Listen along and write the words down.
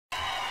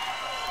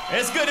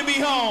It's good to be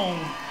home.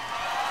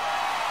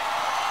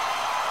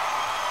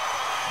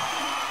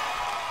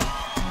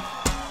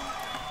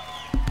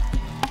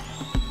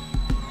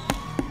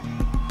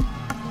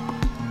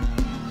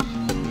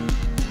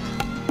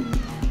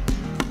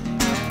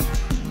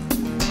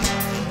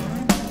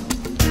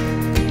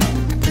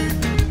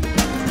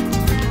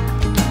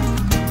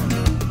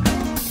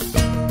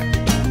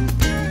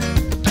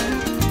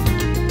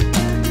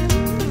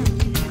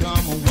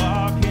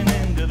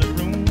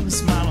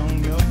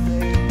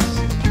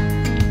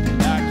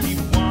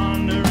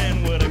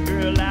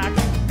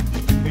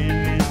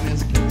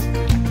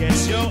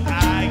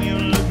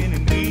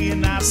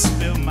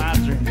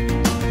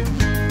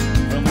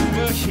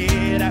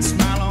 That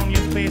smile on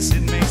your face,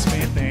 it makes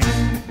me think,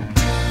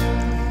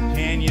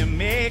 can you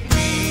make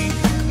me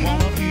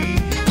wanna be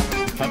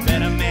a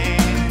better man?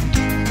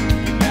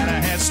 You gotta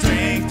have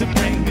strength to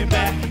bring me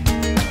back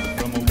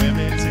from where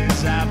it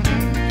is I've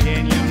been.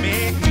 Can you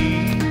make me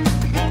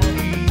wanna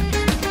be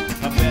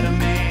a better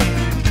man?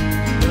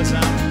 'Cause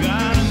I'm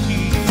gonna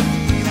need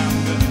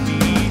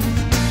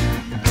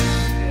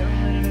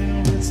every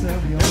little bit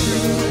of your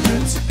love.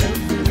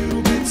 Every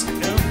little bit of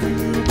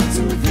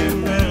your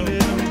love.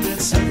 Every little bit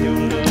of your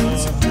love.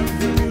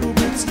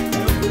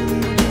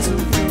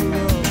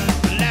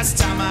 Last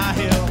time I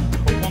held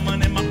a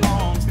woman in my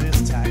arms this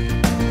tight,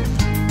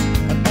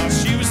 I thought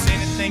she was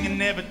anything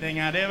and everything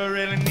I'd ever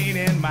really need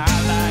in my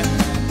life.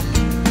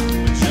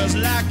 But just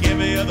like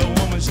every other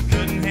woman, she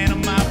couldn't handle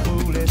my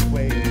foolish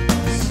ways.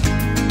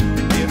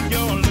 And if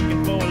you're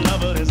looking for a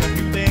lover, there's a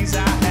few things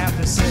I have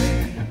to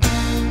say.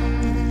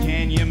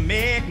 Can you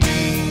make me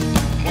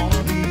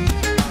wanna be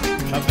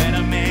a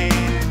better man?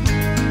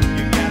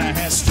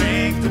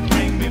 Strength to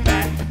bring me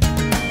back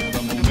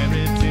from where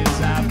it is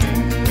I've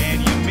been. Can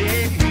you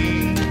make me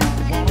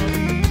wanna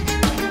be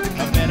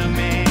a better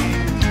man?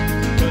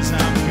 'Cause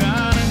I'm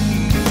gonna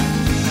need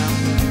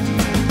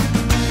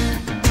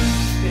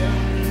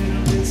every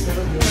little bit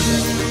of your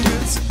love.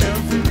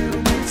 Every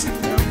little bit,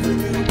 every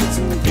little bit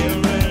of your love.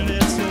 Every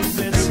little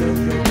bit of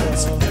your love.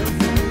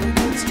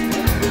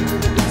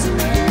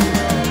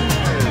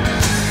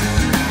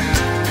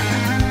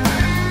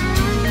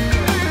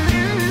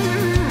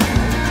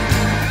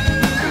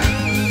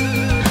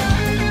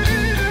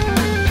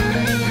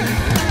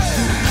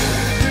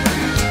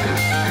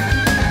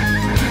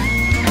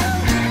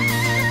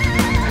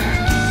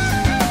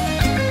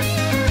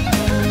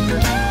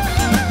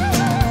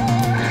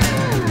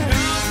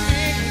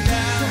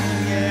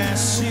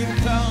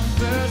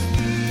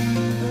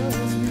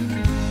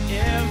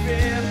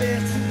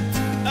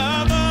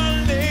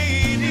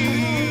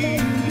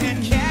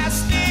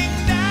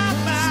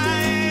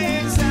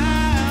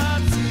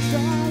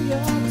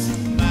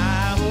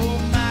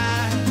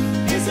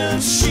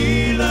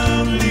 She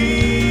lovely.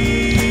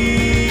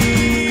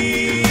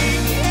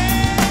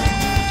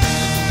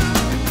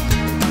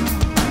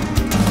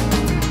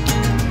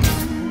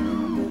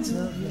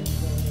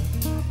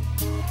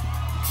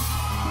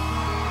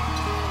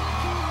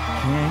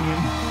 Can you?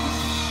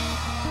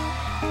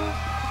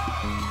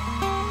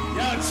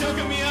 Y'all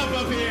choking me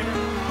up here.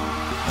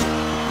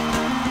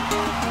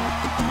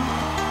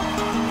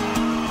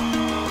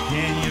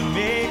 Can you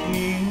make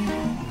me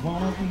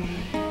wanna be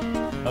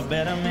a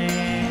better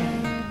man?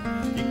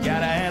 You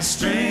gotta have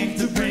strength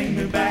to bring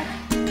me back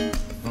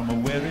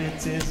from where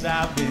it is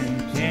I've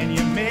been. Can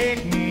you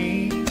make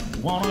me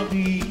wanna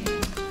be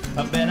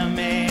a better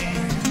man?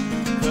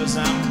 'Cause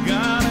I'm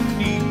gonna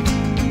need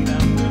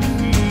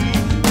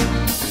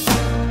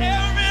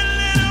every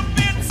little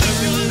bit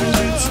of your love.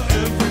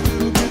 Every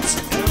little bit,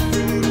 every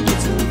little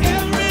bit,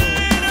 every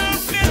little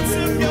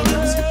bit of your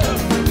love.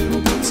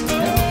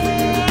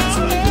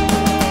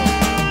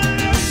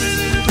 Every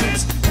little bit, every little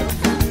bit,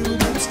 every little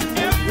bit,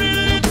 every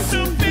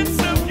little bit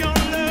of your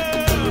love.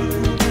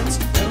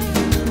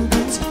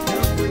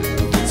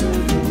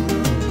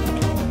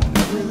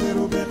 Every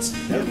little bit,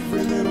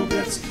 every little bit of your love. Every little bit, every little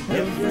bit, every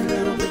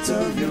little bit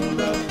of your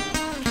love.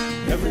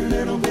 Every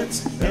little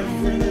bit,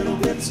 every little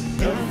bit,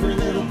 every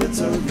little bit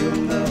of your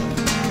love.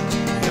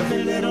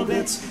 Every little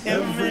bit,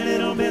 every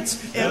little bit,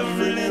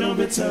 every little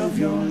bit of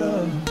your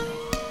love.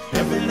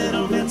 Every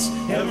little bit,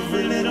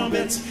 every little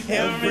bit,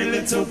 every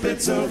little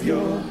bit of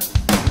your.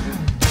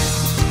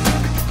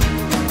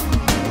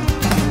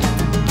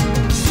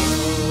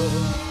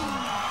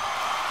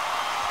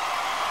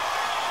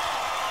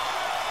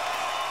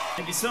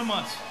 Thank you so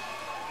much.